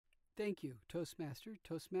Thank you,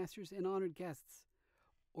 Toastmasters, and honored guests.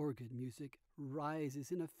 Organ music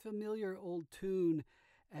rises in a familiar old tune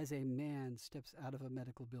as a man steps out of a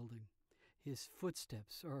medical building. His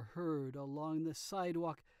footsteps are heard along the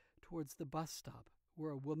sidewalk towards the bus stop, where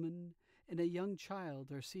a woman and a young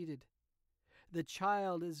child are seated. The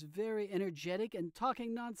child is very energetic and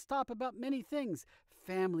talking nonstop about many things: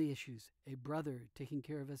 family issues, a brother taking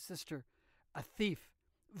care of a sister, a thief,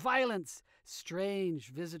 violence, strange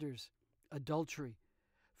visitors, adultery,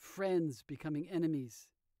 friends becoming enemies,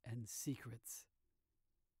 and secrets.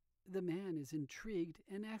 The man is intrigued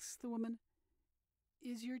and asks the woman,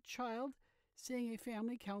 "Is your child seeing a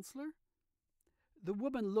family counselor?" The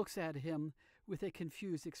woman looks at him with a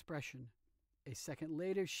confused expression. A second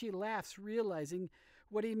later, she laughs, realizing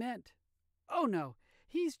what he meant. "Oh no,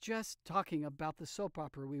 he's just talking about the soap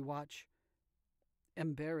opera we watch."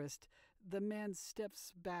 Embarrassed, the man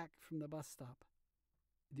steps back from the bus stop.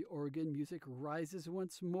 The organ music rises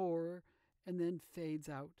once more and then fades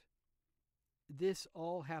out. This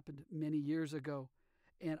all happened many years ago,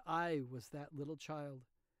 and I was that little child.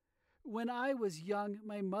 When I was young,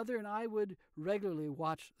 my mother and I would regularly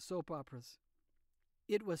watch soap operas.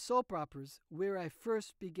 It was soap operas where I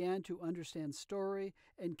first began to understand story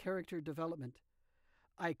and character development.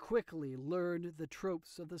 I quickly learned the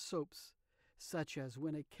tropes of the soaps, such as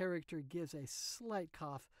when a character gives a slight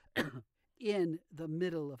cough in the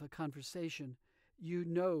middle of a conversation, you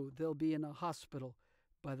know they'll be in a hospital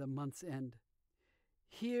by the month's end.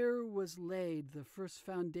 Here was laid the first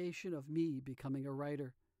foundation of me becoming a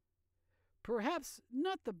writer. Perhaps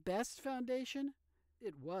not the best foundation.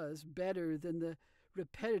 It was better than the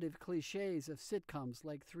repetitive cliches of sitcoms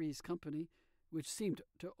like Three's Company, which seemed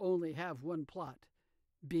to only have one plot: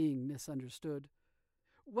 being misunderstood.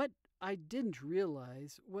 What I didn't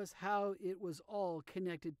realize was how it was all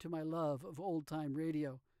connected to my love of old-time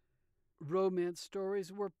radio. Romance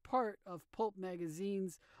stories were part of pulp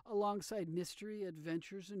magazines alongside mystery,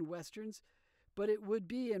 adventures, and westerns, but it would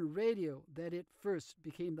be in radio that it first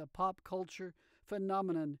became the pop culture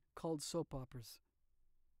phenomenon called soap operas.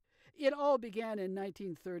 It all began in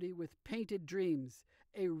 1930 with Painted Dreams,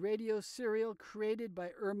 a radio serial created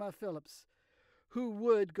by Irma Phillips, who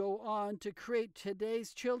would go on to create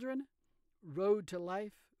Today's Children, Road to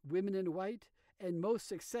Life, Women in White, and most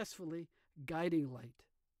successfully, Guiding Light.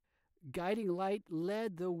 Guiding Light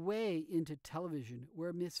led the way into television,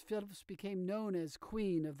 where Miss Phillips became known as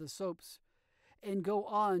Queen of the Soaps, and go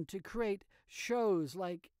on to create shows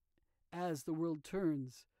like As the World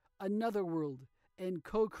Turns, Another World, and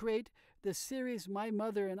co-create the series my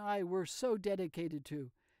mother and I were so dedicated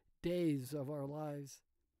to, Days of Our Lives.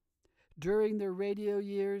 During the radio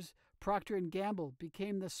years, Procter & Gamble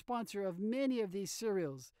became the sponsor of many of these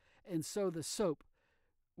serials, and so the soap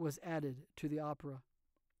was added to the opera.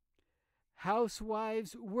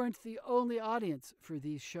 Housewives weren't the only audience for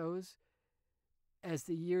these shows. As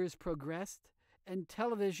the years progressed and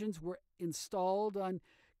televisions were installed on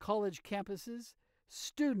college campuses,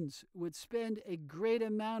 students would spend a great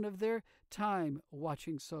amount of their time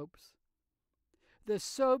watching soaps. The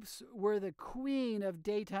soaps were the queen of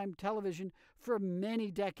daytime television for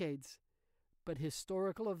many decades, but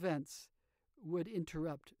historical events would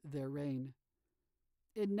interrupt their reign.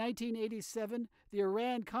 In 1987, the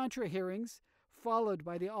Iran-Contra hearings, followed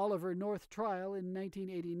by the Oliver North trial in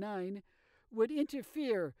 1989, would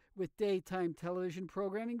interfere with daytime television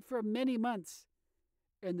programming for many months,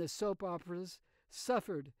 and the soap operas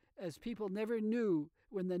suffered as people never knew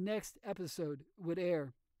when the next episode would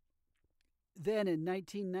air. Then in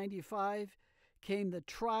 1995 came the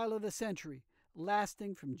trial of the century,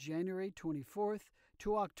 lasting from January 24th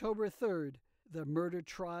to October 3rd, the murder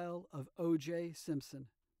trial of O.J. Simpson.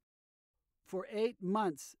 For 8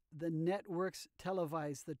 months, the networks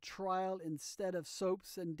televised the trial instead of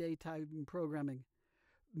soaps and daytime programming.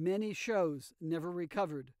 Many shows never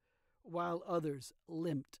recovered, while others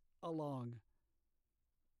limped along.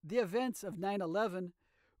 The events of 9/11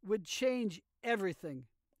 would change everything,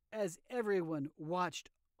 as everyone watched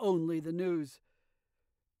only the news.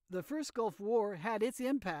 The first Gulf War had its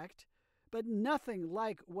impact, but nothing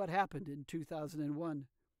like what happened in 2001.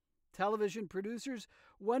 Television producers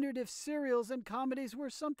wondered if serials and comedies were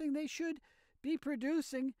something they should be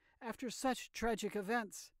producing after such tragic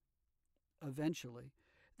events. Eventually,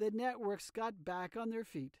 the networks got back on their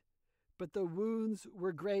feet, but the wounds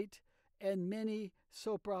were great, and many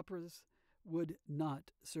soap operas would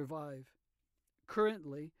not survive.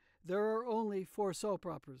 Currently, there are only 4 soap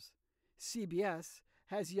operas. CBS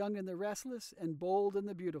has Young and the Restless and Bold and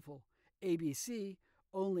the Beautiful. ABC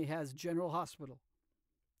only has General Hospital.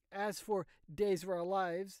 As for Days of Our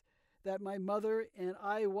Lives, that my mother and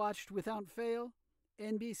I watched without fail,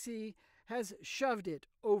 NBC has shoved it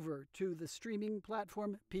over to the streaming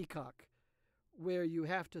platform Peacock, where you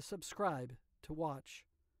have to subscribe to watch.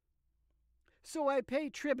 So I pay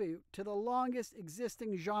tribute to the longest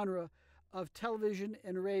existing genre of television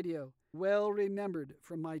and radio, well remembered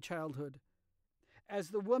from my childhood. As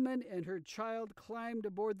the woman and her child climbed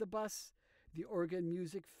aboard the bus, the organ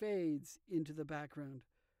music fades into the background.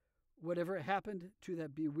 Whatever happened to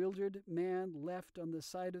that bewildered man left on the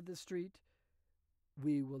side of the street,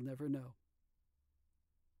 we will never know.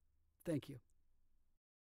 Thank you.